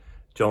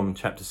John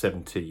chapter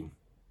 17.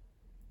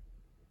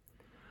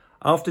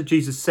 After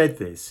Jesus said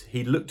this,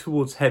 he looked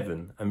towards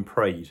heaven and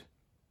prayed,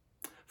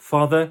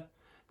 "Father,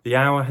 the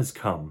hour has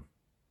come.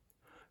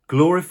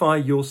 Glorify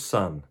your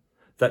Son,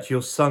 that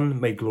your Son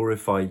may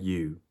glorify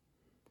you.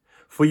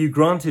 For you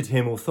granted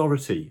him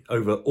authority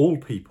over all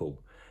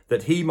people,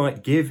 that he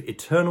might give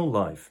eternal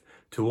life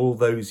to all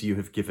those you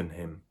have given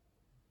him.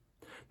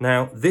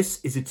 Now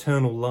this is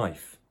eternal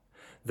life,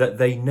 that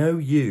they know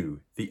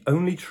you, the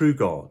only true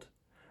God,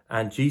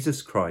 and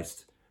Jesus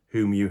Christ,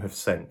 whom you have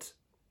sent.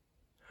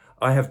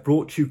 I have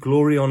brought you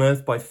glory on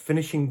earth by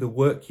finishing the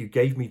work you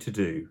gave me to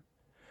do.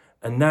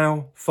 And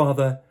now,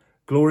 Father,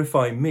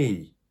 glorify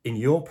me in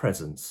your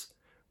presence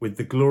with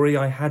the glory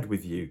I had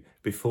with you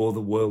before the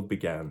world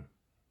began.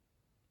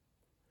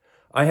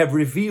 I have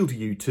revealed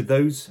you to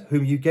those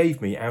whom you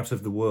gave me out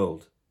of the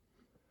world.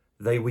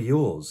 They were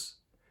yours.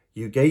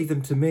 You gave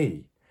them to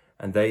me,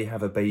 and they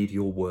have obeyed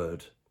your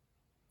word.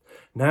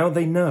 Now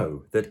they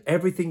know that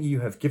everything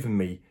you have given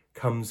me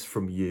comes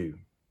from you.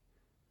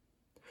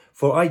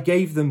 For I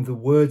gave them the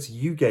words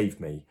you gave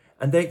me,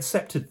 and they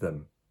accepted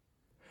them.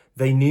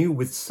 They knew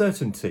with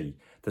certainty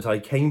that I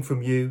came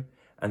from you,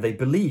 and they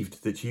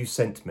believed that you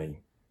sent me.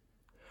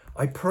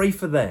 I pray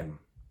for them.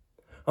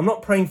 I'm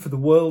not praying for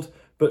the world,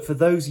 but for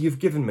those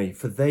you've given me,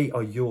 for they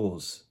are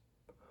yours.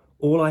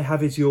 All I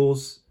have is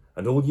yours,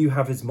 and all you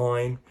have is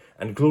mine,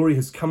 and glory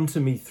has come to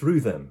me through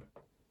them.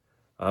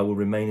 I will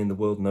remain in the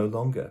world no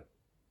longer,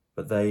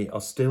 but they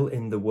are still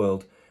in the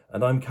world,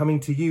 and I'm coming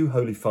to you,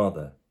 Holy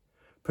Father.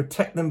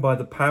 Protect them by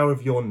the power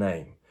of your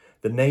name,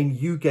 the name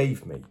you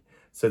gave me,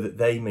 so that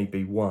they may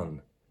be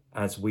one,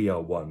 as we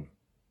are one.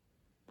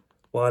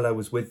 While I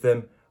was with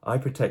them, I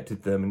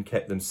protected them and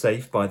kept them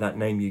safe by that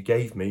name you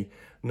gave me.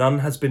 None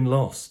has been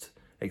lost,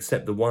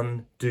 except the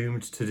one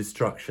doomed to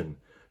destruction,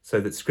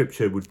 so that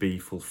Scripture would be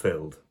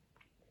fulfilled.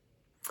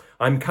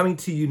 I'm coming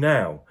to you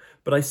now,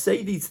 but I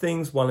say these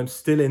things while I'm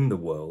still in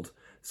the world,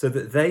 so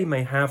that they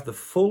may have the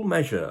full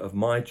measure of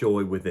my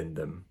joy within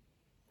them.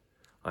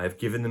 I have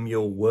given them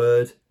your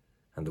word,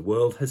 and the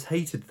world has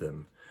hated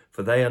them,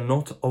 for they are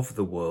not of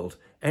the world,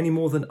 any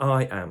more than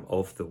I am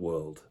of the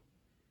world.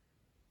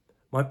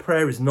 My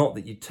prayer is not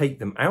that you take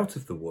them out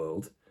of the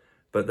world,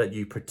 but that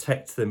you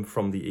protect them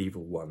from the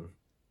evil one.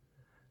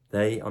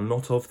 They are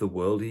not of the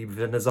world,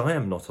 even as I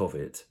am not of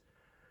it.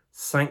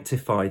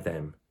 Sanctify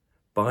them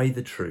by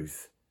the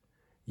truth.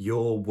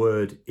 Your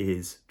word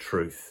is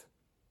truth.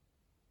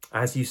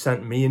 As you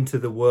sent me into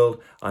the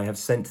world, I have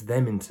sent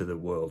them into the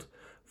world.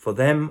 For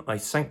them I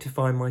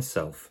sanctify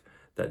myself,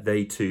 that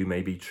they too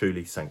may be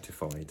truly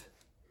sanctified.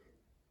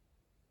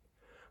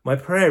 My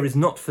prayer is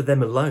not for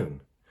them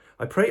alone.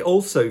 I pray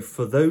also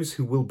for those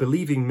who will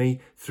believe in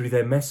me through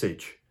their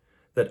message,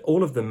 that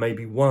all of them may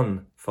be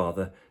one,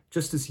 Father,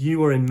 just as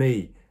you are in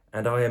me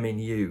and I am in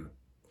you.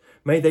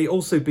 May they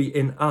also be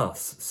in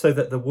us, so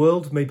that the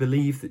world may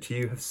believe that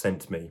you have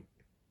sent me.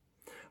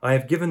 I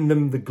have given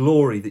them the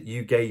glory that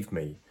you gave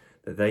me,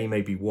 that they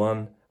may be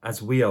one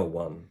as we are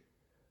one,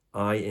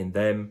 I in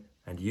them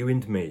and you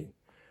in me,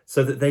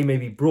 so that they may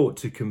be brought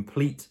to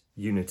complete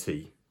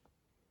unity.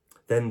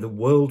 Then the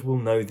world will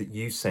know that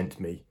you sent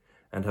me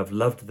and have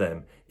loved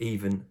them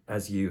even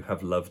as you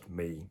have loved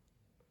me.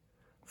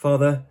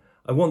 Father,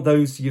 I want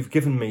those you've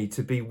given me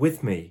to be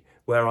with me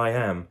where I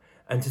am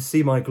and to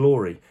see my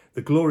glory,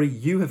 the glory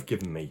you have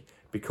given me,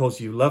 because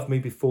you loved me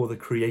before the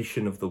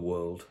creation of the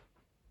world.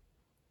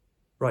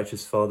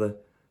 Righteous Father,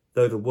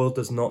 though the world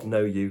does not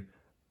know you,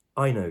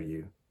 I know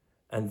you,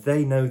 and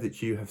they know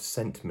that you have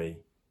sent me.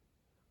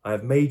 I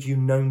have made you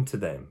known to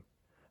them,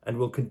 and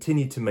will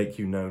continue to make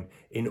you known,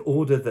 in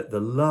order that the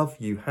love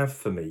you have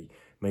for me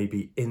may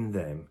be in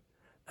them,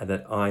 and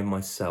that I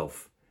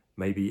myself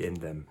may be in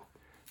them.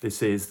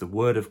 This is the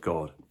word of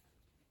God.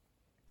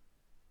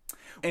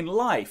 In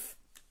life,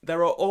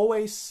 there are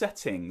always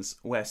settings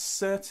where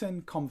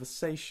certain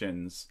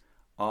conversations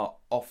are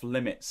off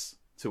limits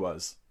to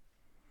us.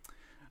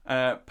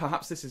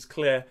 Perhaps this is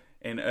clear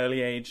in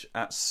early age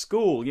at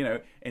school. You know,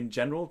 in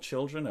general,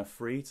 children are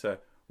free to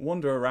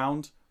wander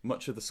around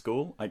much of the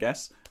school, I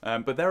guess.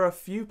 But there are a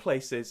few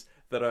places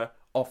that are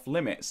off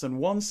limits, and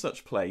one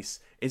such place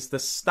is the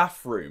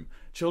staff room.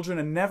 Children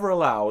are never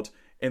allowed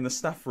in the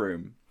staff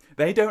room.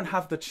 They don't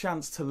have the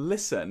chance to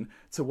listen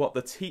to what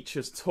the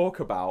teachers talk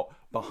about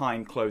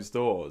behind closed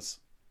doors.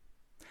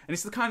 And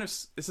it's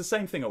the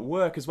same thing at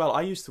work as well.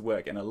 I used to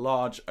work in a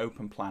large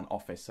open plan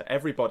office. So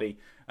everybody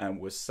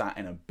was sat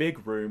in a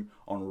big room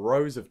on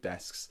rows of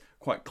desks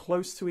quite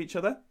close to each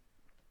other.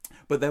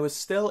 But there were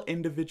still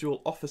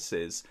individual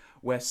offices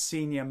where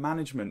senior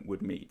management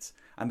would meet,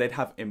 and they'd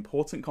have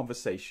important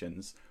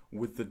conversations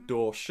with the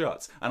door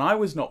shut. And I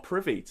was not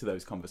privy to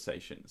those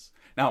conversations.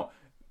 Now,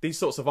 these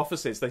sorts of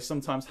offices, they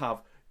sometimes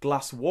have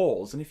glass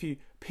walls, and if you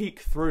peek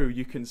through,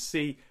 you can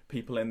see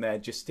people in there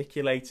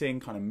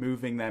gesticulating, kind of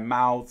moving their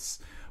mouths,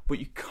 but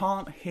you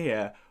can't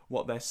hear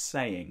what they're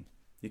saying.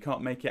 You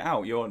can't make it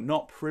out. You're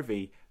not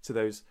privy to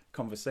those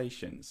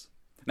conversations.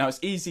 Now, it's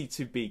easy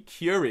to be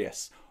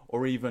curious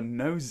or even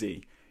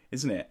nosy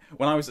isn't it?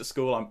 When I was at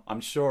school,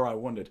 I'm sure I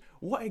wondered,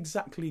 what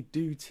exactly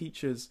do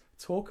teachers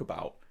talk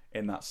about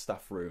in that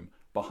staff room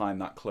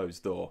behind that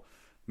closed door?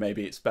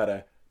 Maybe it's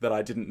better that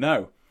I didn't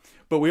know.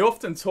 But we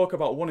often talk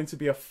about wanting to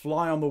be a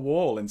fly on the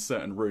wall in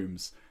certain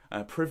rooms,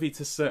 privy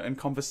to certain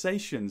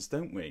conversations,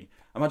 don't we?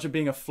 Imagine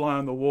being a fly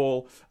on the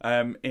wall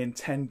in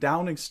 10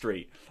 Downing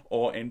Street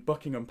or in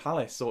Buckingham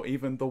Palace or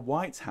even the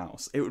White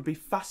House. It would be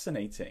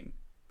fascinating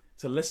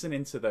to listen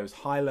into those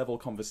high-level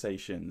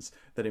conversations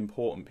that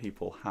important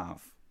people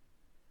have.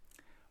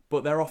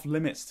 But they're off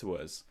limits to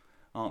us,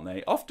 aren't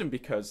they? Often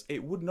because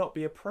it would not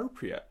be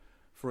appropriate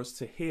for us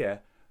to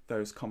hear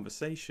those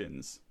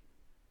conversations.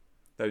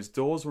 Those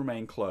doors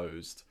remain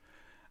closed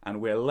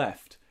and we're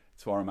left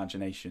to our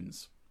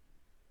imaginations.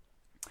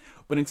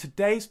 But in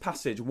today's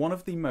passage, one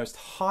of the most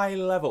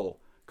high-level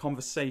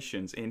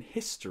conversations in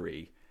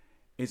history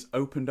is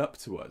opened up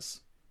to us.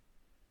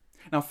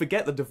 Now,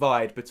 forget the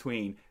divide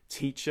between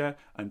teacher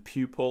and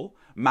pupil,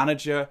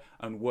 manager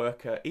and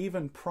worker,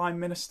 even prime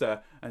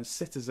minister and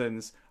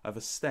citizens of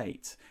a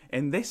state.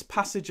 In this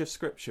passage of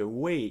scripture,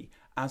 we,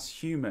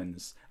 as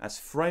humans, as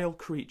frail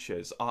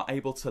creatures, are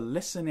able to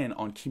listen in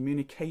on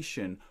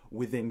communication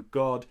within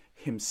God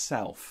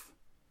himself.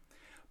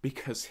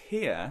 Because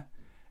here,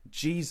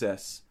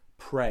 Jesus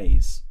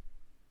prays.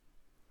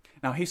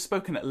 Now, he's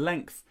spoken at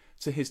length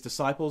to his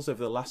disciples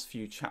over the last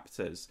few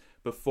chapters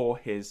before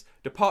his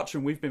departure,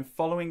 and we've been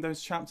following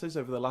those chapters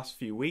over the last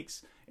few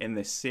weeks in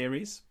this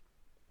series.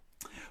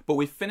 But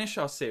we finish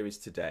our series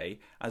today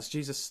as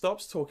Jesus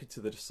stops talking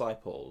to the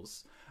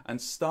disciples and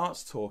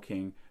starts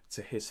talking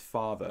to his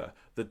Father,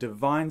 the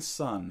divine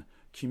Son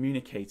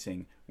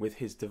communicating with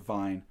his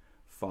divine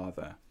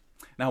Father.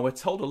 Now, we're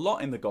told a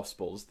lot in the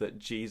Gospels that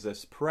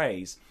Jesus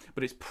prays,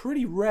 but it's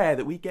pretty rare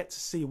that we get to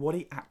see what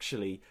he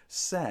actually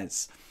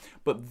says.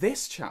 But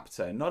this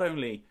chapter not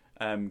only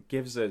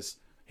gives us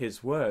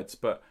his words,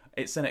 but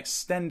it's an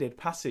extended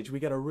passage. We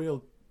get a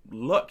real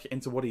look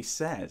into what he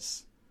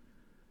says.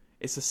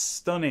 It's a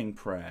stunning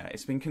prayer.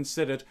 It's been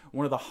considered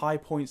one of the high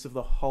points of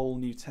the whole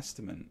New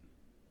Testament.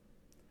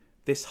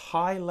 This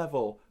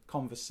high-level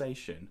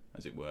conversation,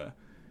 as it were,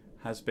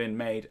 has been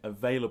made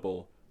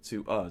available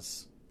to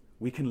us.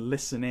 We can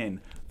listen in.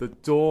 The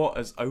door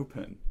is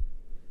open.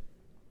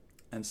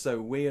 And so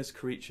we as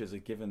creatures are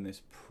given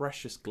this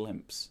precious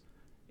glimpse,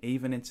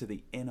 even into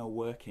the inner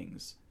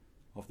workings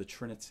of the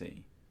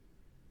Trinity.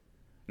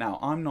 Now,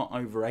 I'm not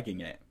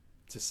over-egging it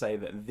to say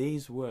that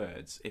these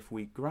words, if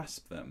we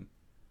grasp them,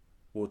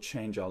 will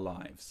change our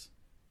lives.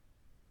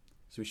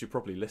 So we should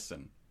probably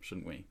listen,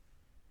 shouldn't we?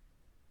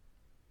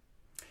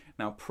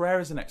 Now, prayer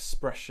is an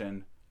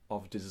expression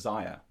of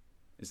desire,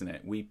 isn't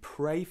it? We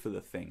pray for the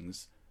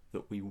things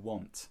that we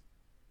want.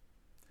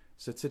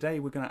 So today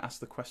we're going to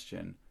ask the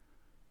question,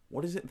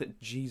 what is it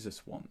that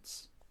Jesus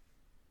wants?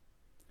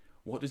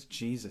 What does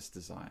Jesus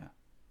desire?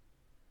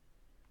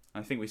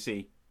 I think we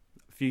see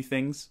a few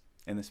things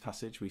in this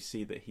passage. We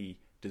see that he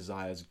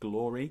desires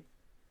glory,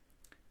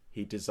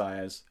 he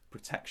desires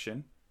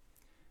protection,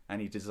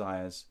 and he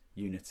desires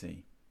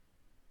unity.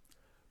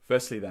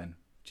 Firstly then,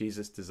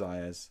 Jesus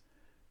desires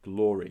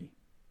glory.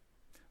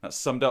 That's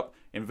summed up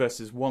in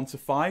verses 1 to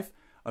 5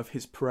 of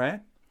his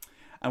prayer.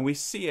 And we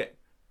see it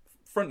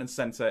front and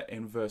centre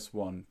in verse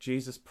 1.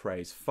 Jesus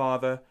prays,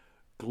 Father,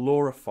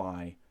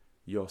 glorify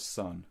your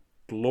Son.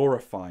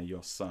 Glorify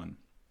your Son.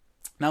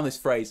 Now this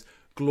phrase,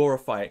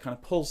 glorify, it kind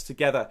of pulls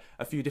together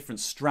a few different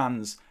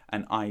strands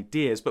and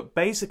ideas. But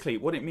basically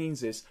what it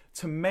means is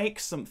to make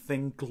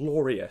something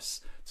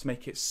glorious, to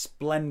make it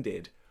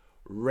splendid,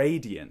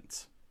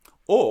 radiant,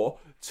 or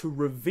to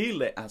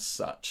reveal it as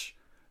such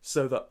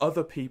so that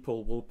other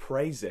people will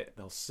praise it.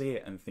 They'll see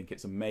it and think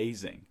it's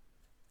amazing.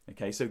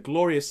 Okay, so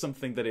glory is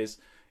something that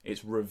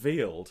it's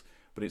revealed,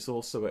 but it's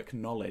also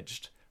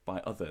acknowledged by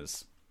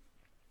others.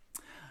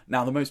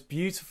 Now, the most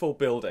beautiful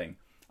building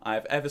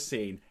I've ever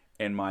seen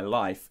in my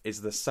life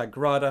is the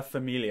Sagrada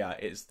Familia.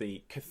 It's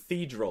the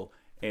cathedral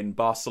in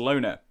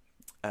Barcelona.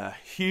 A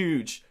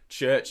huge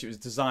church. It was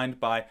designed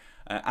by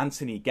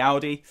Antoni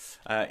Gaudi.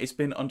 It's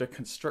been under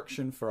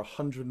construction for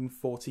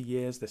 140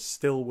 years. They're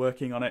still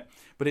working on it,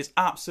 but it's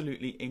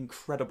absolutely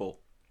incredible.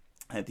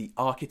 The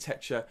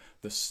architecture,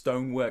 the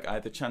stonework. I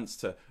had the chance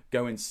to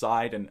go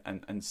inside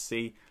and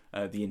see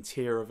the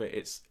interior of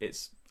it.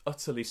 It's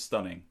utterly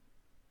stunning,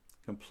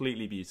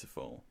 completely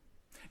beautiful.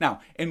 Now,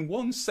 in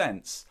one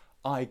sense,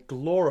 I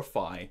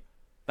glorify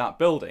that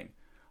building.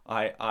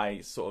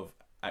 I sort of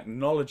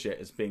acknowledge it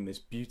as being this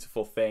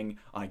beautiful thing.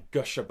 I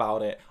gush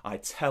about it. I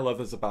tell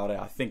others about it.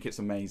 I think it's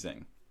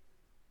amazing.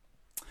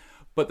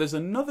 But there's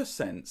another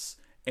sense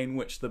in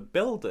which the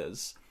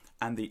builders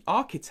and the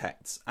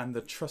architects and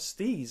the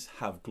trustees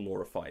have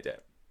glorified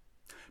it,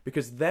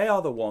 because they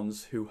are the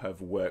ones who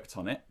have worked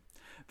on it.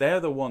 They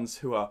are the ones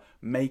who are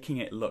making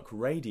it look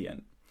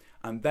radiant,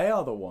 and they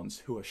are the ones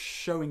who are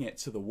showing it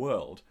to the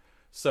world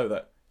so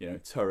that,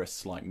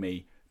 tourists like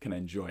me can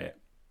enjoy it.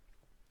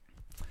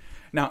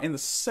 Now, in the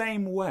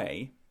same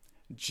way,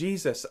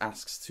 Jesus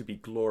asks to be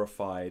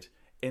glorified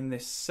in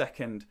this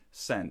second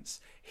sense.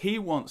 He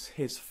wants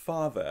his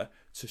Father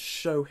to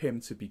show him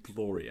to be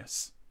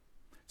glorious,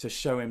 to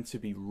show him to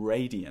be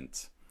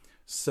radiant,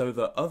 so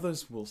that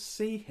others will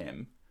see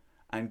him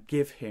and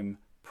give him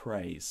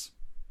praise.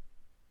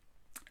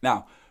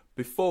 Now,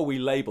 before we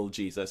label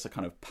Jesus a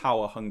kind of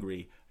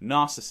power-hungry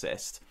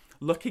narcissist,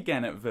 look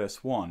again at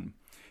verse 1.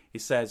 He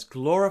says,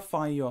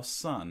 "Glorify your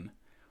Son,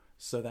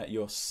 so that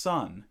your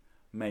Son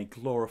may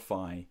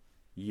glorify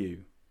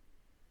you."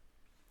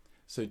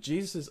 So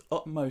Jesus'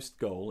 utmost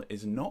goal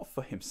is not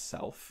for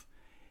himself.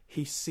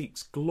 He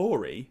seeks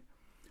glory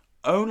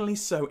only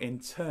so in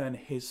turn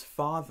his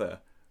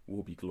Father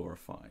will be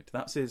glorified.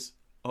 That's his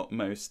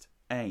utmost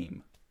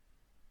aim.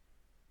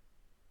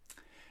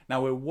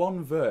 Now we're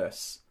one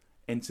verse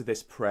into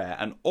this prayer,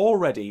 and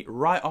already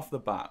right off the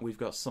bat we've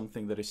got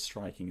something that is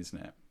striking, isn't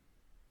it?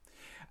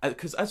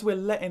 Because as we're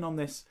letting on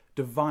this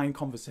divine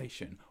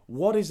conversation,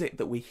 what is it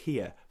that we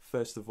hear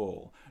first of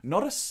all?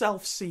 Not a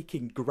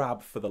self-seeking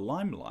grab for the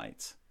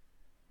limelight.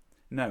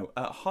 No,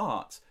 at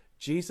heart,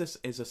 Jesus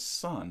is a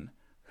son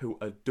who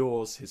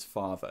adores his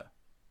Father.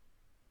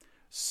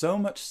 So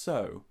much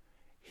so,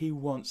 he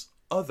wants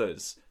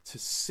others to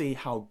see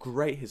how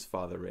great his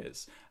Father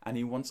is, and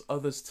he wants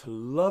others to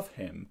love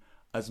him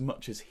as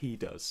much as he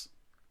does.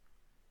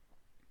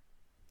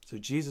 So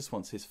Jesus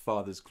wants his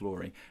Father's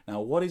glory. Now,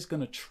 what is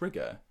going to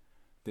trigger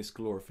this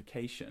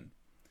glorification?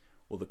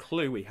 Well, the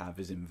clue we have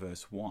is in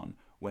verse 1,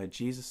 where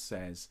Jesus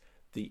says,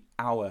 "The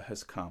hour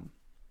has come."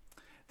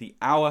 The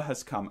hour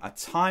has come. A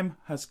time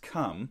has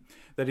come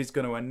that is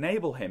going to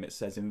enable him, it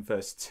says in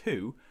verse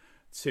 2,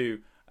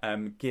 to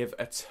give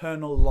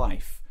eternal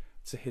life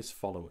to his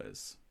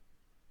followers.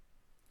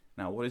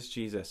 Now, what is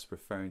Jesus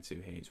referring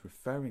to here? He's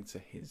referring to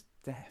his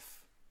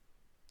death.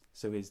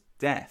 So his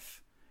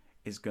death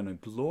is going to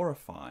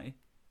glorify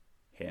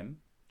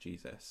him,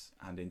 Jesus,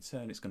 and in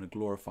turn it's going to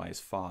glorify his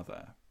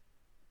Father.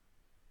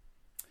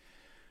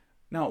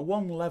 Now, at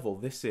one level,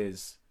 this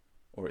is,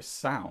 or it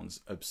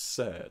sounds,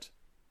 absurd,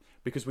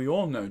 because we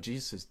all know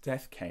Jesus'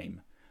 death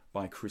came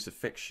by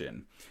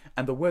crucifixion,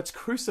 and the words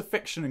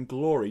crucifixion and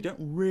glory don't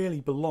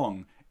really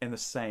belong in the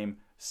same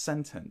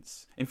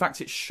sentence. In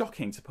fact, it's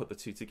shocking to put the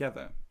two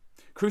together.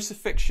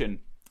 Crucifixion,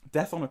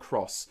 death on a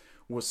cross,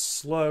 was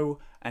slow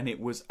and it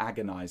was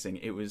agonizing.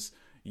 It was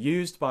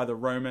used by the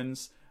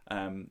Romans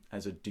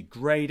as a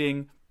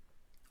degrading,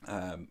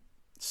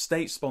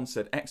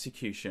 state-sponsored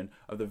execution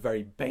of the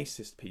very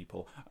basest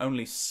people.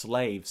 Only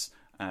slaves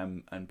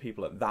and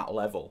people at that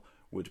level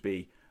would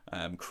be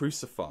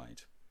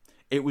crucified.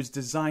 It was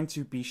designed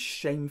to be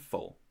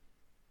shameful.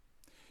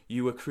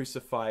 You were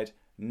crucified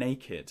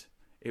naked.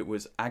 It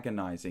was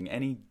agonizing.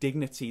 Any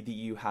dignity that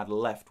you had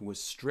left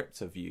was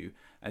stripped of you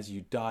as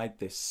you died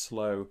this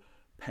slow,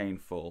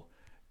 painful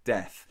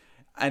death.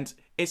 And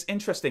it's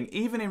interesting,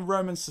 even in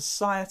Roman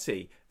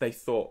society, they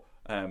thought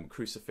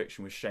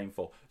crucifixion was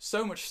shameful.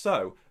 So much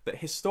so that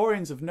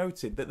historians have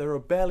noted that there are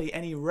barely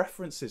any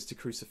references to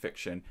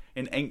crucifixion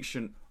in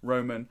ancient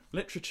Roman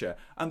literature.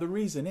 And the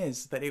reason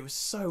is that it was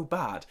so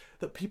bad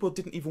that people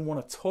didn't even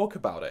want to talk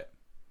about it.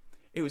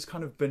 It was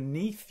kind of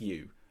beneath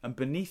you, and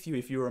beneath you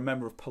if you were a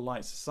member of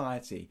polite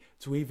society,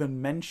 to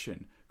even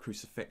mention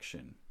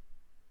crucifixion.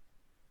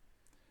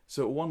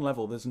 So at one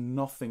level, there's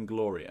nothing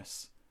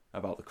glorious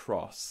about the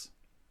cross.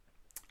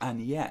 And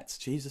yet,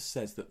 Jesus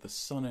says that the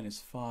Son and his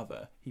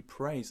Father, he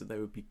prays that they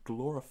would be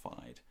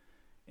glorified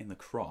in the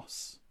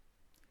cross.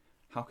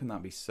 How can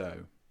that be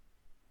so?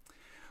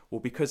 Well,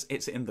 because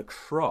it's in the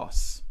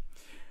cross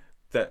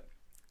that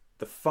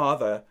the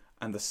Father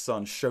and the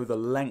Son show the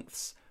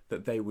lengths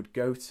that they would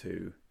go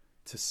to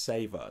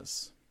save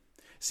us.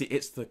 See,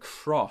 it's the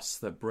cross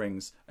that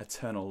brings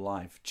eternal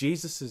life.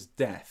 Jesus'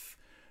 death,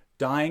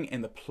 dying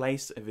in the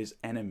place of his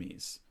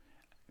enemies,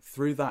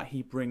 through that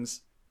he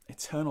brings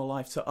eternal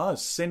life to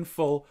us,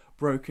 sinful,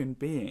 broken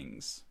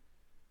beings.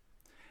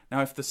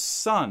 Now, if the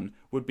Son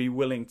would be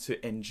willing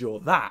to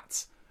endure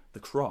that, the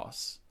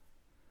cross,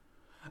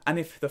 and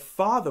if the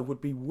Father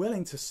would be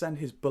willing to send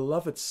his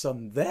beloved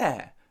Son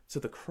there to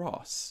the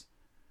cross,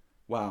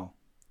 wow.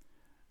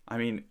 I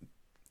mean,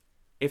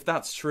 if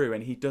that's true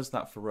and he does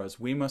that for us,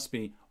 we must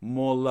be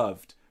more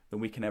loved than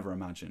we can ever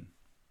imagine.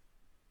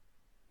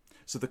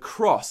 So the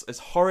cross, as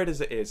horrid as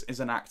it is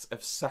an act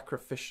of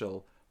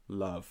sacrificial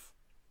love.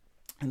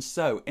 And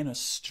so, in a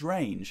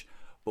strange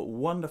but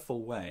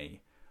wonderful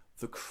way,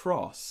 the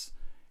cross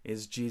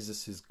is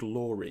Jesus'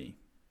 glory.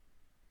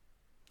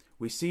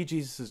 We see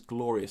Jesus as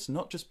glorious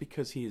not just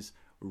because he is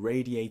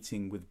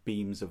radiating with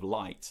beams of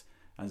light,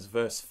 as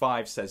verse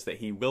 5 says that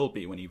he will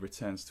be when he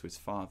returns to his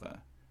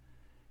Father.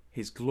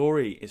 His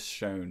glory is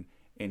shown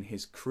in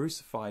his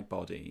crucified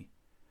body,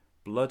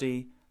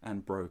 bloody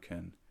and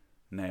broken,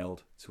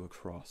 nailed to a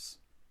cross.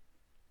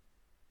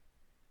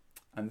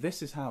 And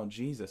this is how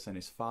Jesus and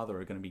his Father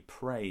are going to be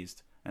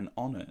praised and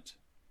honoured.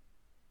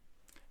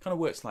 It kind of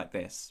works like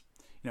this.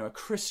 A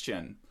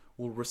Christian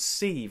will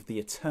receive the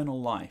eternal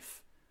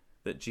life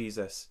that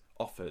Jesus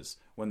offers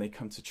when they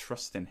come to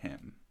trust in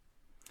him.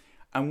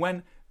 And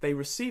when they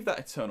receive that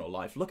eternal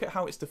life. Look at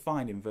how it's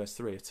defined in verse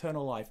 3.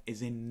 Eternal life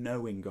is in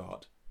knowing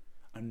God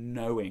and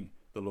knowing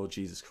the Lord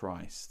Jesus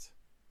Christ.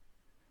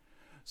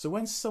 So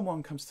when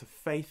someone comes to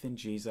faith in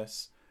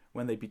Jesus,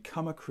 when they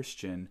become a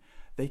Christian,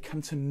 they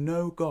come to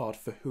know God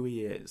for who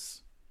he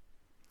is.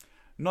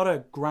 Not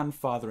a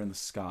grandfather in the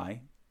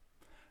sky,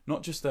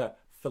 not just a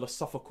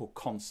philosophical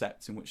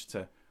concept in which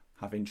to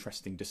have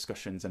interesting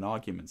discussions and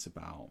arguments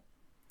about.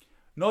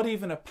 Not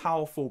even a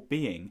powerful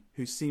being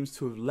who seems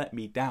to have let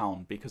me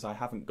down because I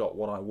haven't got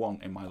what I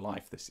want in my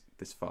life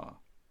this far.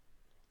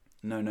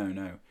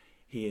 No.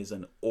 He is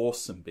an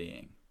awesome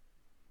being.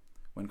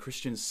 When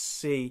Christians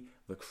see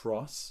the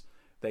cross,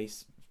 they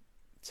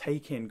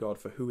take in God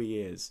for who he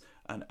is,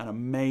 an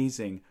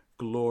amazing,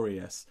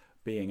 glorious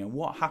being. And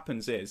what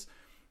happens is,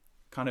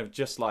 kind of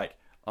just like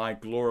I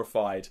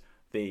glorified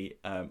the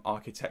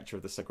architecture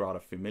of the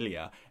Sagrada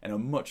Familia in a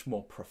much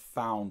more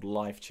profound,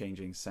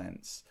 life-changing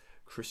sense,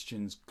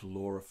 Christians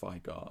glorify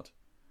God.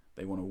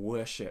 They want to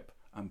worship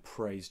and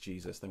praise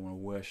Jesus. They want to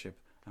worship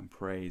and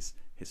praise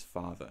his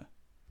Father.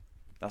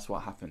 That's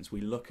what happens. We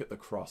look at the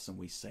cross and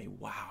we say,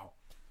 wow,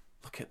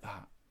 look at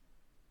that.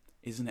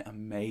 Isn't it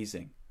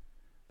amazing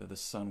that the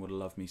Son would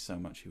love me so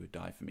much he would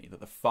die for me, that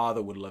the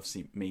Father would love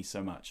me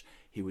so much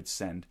he would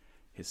send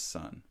his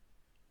Son.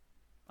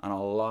 And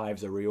our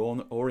lives are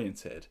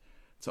reoriented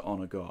to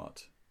honour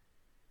God.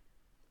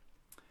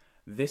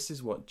 This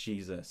is what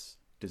Jesus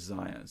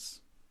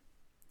desires.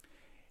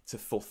 To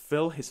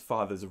fulfill his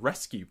Father's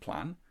rescue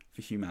plan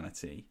for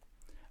humanity,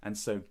 and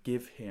so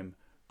give him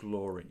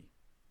glory.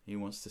 He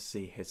wants to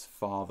see his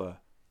Father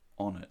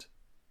honoured.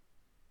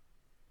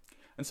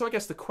 And so I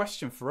guess the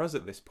question for us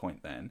at this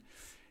point then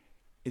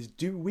is,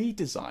 do we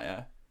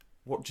desire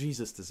what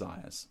Jesus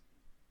desires?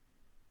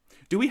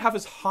 Do we have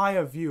as high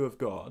a view of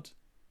God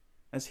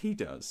as he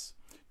does?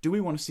 Do we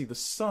want to see the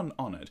Son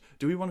honoured?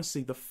 Do we want to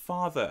see the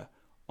Father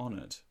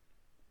honoured?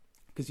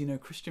 Because, you know,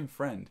 Christian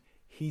friend,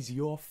 he's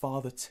your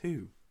Father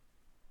too.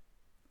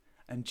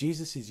 And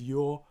Jesus is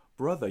your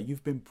brother.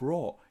 You've been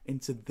brought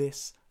into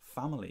this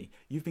family.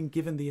 You've been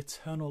given the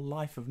eternal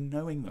life of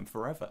knowing them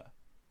forever.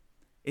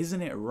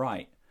 Isn't it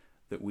right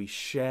that we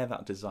share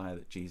that desire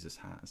that Jesus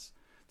has,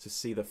 to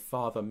see the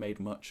Father made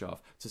much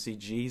of, to see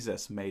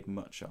Jesus made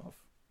much of?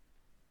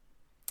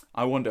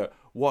 I wonder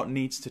what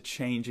needs to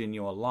change in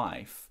your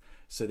life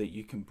so that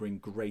you can bring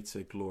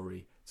greater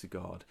glory to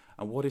God,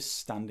 and what is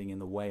standing in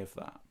the way of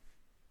that?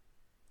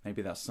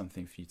 Maybe that's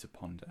something for you to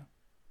ponder.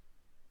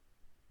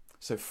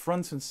 So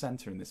front and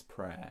centre in this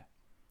prayer,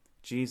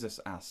 Jesus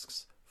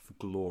asks for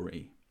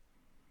glory.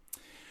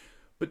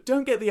 But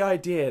don't get the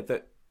idea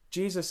that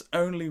Jesus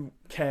only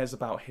cares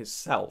about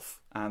himself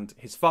and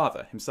his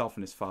Father, himself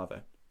and his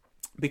Father.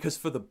 Because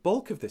for the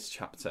bulk of this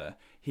chapter,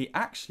 he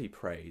actually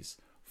prays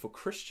for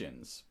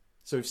Christians.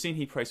 So we've seen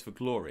he prays for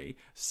glory.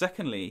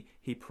 Secondly,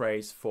 he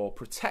prays for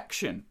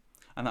protection.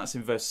 And that's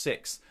in verse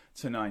 6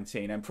 to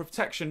 19. And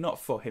protection not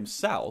for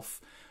himself,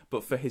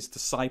 but for his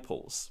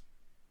disciples.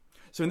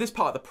 So in this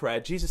part of the prayer,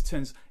 Jesus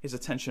turns his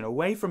attention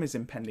away from his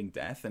impending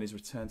death and his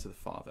return to the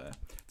Father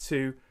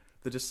to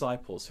the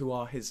disciples, who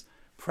are his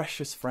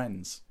precious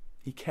friends.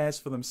 He cares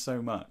for them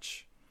so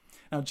much.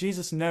 Now,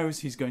 Jesus knows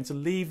he's going to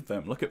leave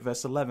them. Look at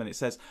verse 11. It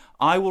says,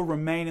 I will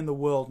remain in the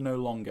world no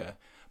longer,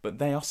 but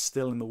they are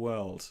still in the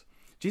world.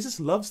 Jesus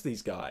loves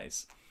these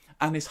guys,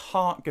 and his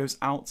heart goes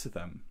out to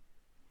them.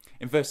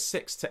 In verse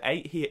 6 to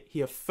 8,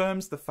 he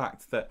affirms the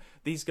fact that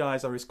these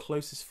guys are his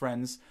closest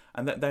friends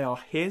and that they are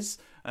his,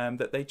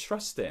 that they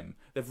trust him.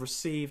 They've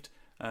received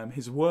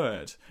his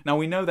word. Now,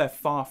 we know they're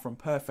far from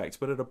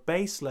perfect, but at a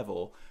base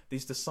level,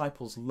 these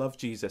disciples love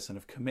Jesus and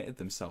have committed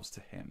themselves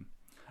to him.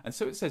 And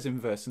so it says in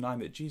verse 9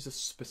 that Jesus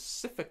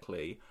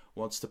specifically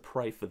wants to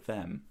pray for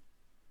them.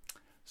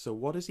 So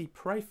what does he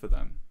pray for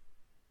them?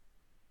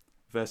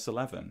 Verse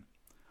 11,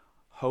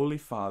 Holy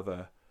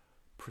Father,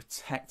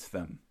 protect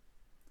them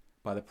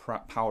by the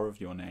power of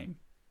your name.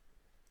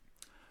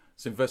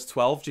 So in verse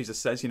 12, Jesus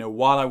says,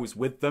 while I was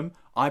with them,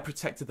 I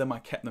protected them, I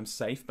kept them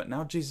safe. But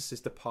now Jesus is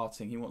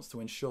departing. He wants to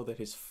ensure that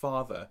his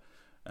Father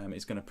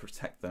is going to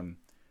protect them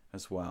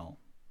as well.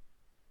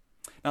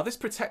 Now, this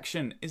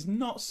protection is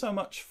not so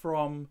much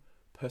from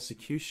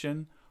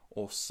persecution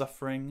or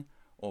suffering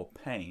or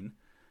pain.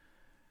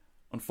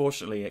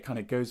 Unfortunately, it kind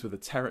of goes with the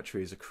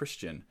territory as a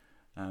Christian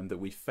that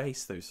we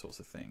face those sorts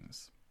of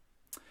things.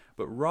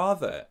 But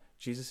rather,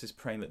 Jesus is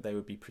praying that they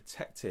would be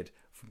protected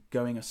from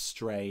going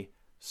astray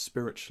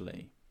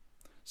spiritually.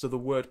 So the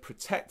word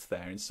protect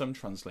there in some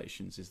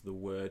translations is the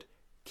word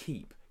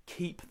keep.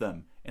 Keep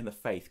them in the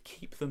faith.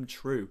 Keep them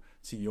true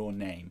to your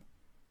name.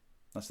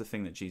 That's the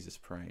thing that Jesus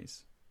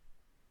prays.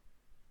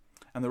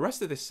 And the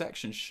rest of this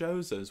section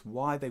shows us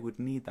why they would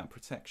need that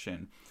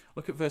protection.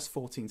 Look at verse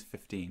 14 to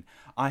 15.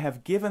 I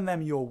have given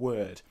them your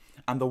word,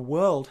 and the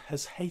world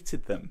has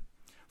hated them,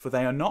 for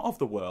they are not of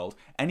the world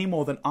any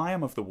more than I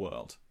am of the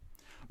world.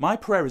 My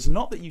prayer is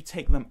not that you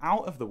take them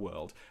out of the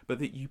world, but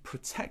that you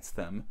protect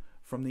them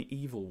from the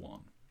evil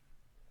one.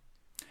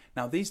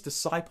 Now, these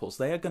disciples,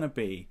 they are going to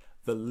be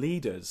the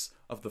leaders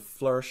of the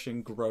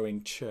flourishing,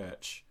 growing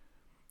church.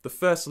 The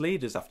first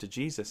leaders after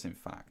Jesus, in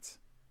fact,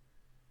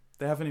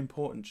 they have an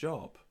important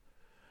job.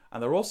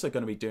 And they're also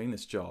going to be doing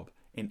this job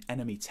in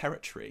enemy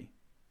territory.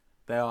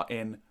 They are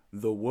in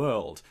the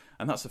world.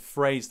 And that's a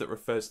phrase that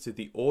refers to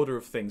the order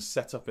of things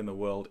set up in the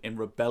world in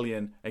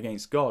rebellion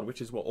against God, which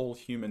is what all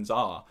humans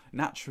are,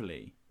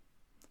 naturally.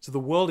 So the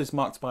world is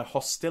marked by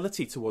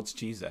hostility towards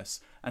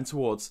Jesus and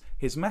towards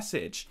his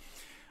message.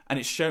 And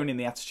it's shown in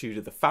the attitude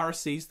of the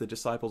Pharisees. The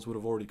disciples would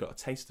have already got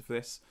a taste of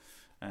this.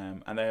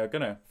 And they are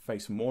going to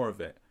face more of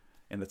it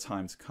in the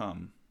time to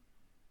come.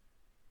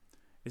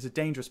 It's a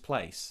dangerous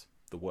place,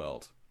 the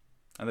world.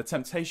 And the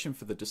temptation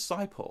for the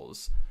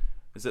disciples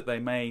is that they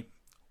may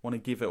want to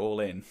give it all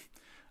in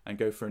and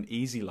go for an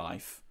easy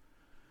life,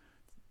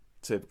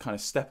 to kind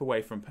of step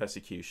away from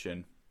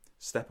persecution,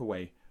 step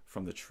away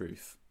from the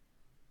truth,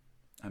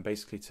 and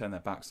basically turn their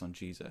backs on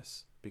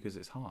Jesus because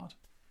it's hard.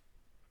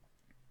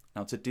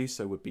 Now, to do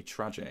so would be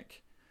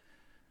tragic.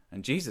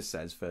 And Jesus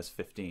says, verse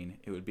 15,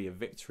 it would be a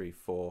victory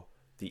for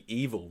the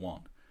evil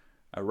one,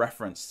 a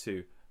reference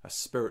to a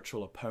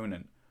spiritual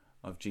opponent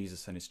of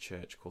Jesus and his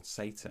church called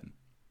Satan.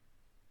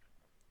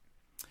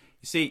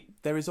 You see,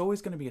 there is always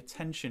going to be a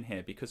tension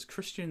here because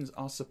Christians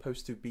are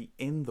supposed to be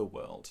in the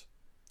world.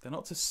 They're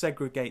not to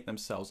segregate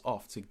themselves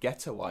off, to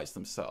ghettoize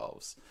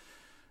themselves.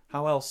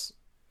 How else,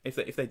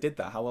 if they did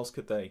that, how else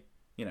could they,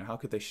 how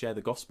could they share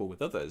the gospel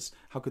with others?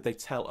 How could they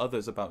tell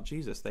others about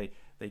Jesus? They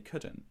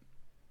couldn't.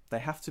 They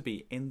have to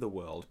be in the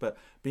world, but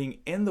being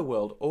in the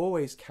world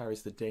always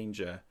carries the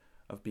danger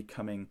of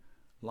becoming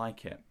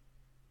like it.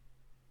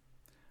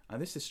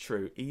 And this is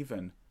true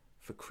even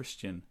for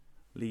Christian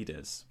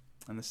leaders.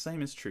 And the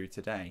same is true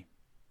today.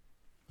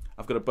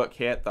 I've got a book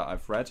here that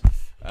I've read.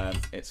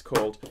 It's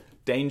called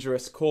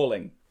Dangerous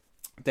Calling.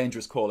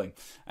 Dangerous Calling.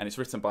 And it's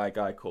written by a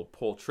guy called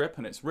Paul Tripp.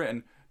 And it's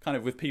written kind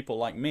of with people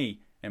like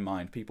me in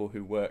mind. People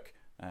who work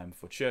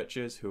for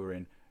churches, who are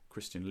in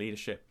Christian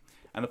leadership.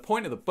 And the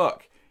point of the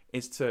book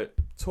is to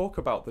talk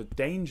about the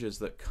dangers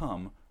that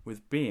come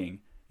with being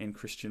in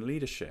Christian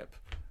leadership.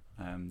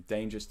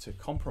 Dangers to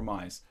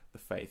compromise the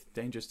faith.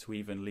 Dangers to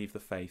even leave the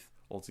faith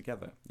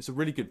altogether. It's a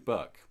really good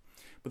book.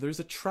 But there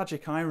is a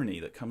tragic irony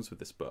that comes with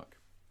this book.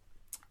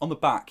 On the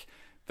back,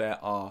 there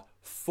are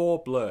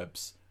 4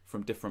 blurbs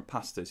from different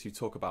pastors who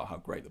talk about how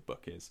great the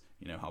book is.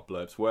 You know how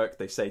blurbs work.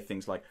 They say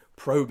things like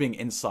probing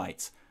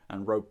insight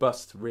and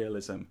robust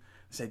realism.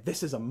 They say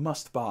this is a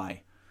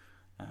must-buy.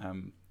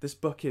 This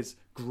book is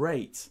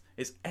great.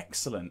 It's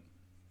excellent.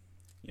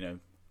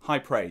 High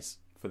praise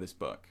for this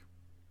book.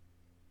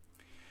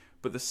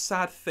 But the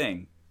sad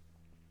thing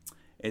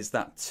is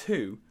that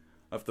 2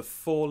 of the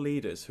 4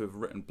 leaders who have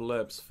written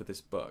blurbs for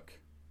this book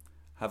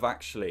have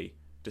actually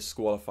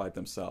disqualified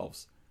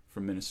themselves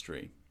from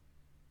ministry.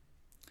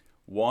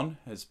 One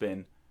has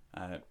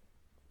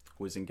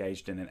was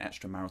engaged in an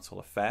extramarital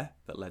affair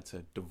that led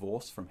to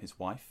divorce from his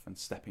wife and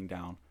stepping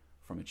down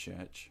from a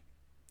church.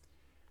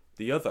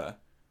 The other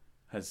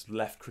has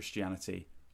left Christianity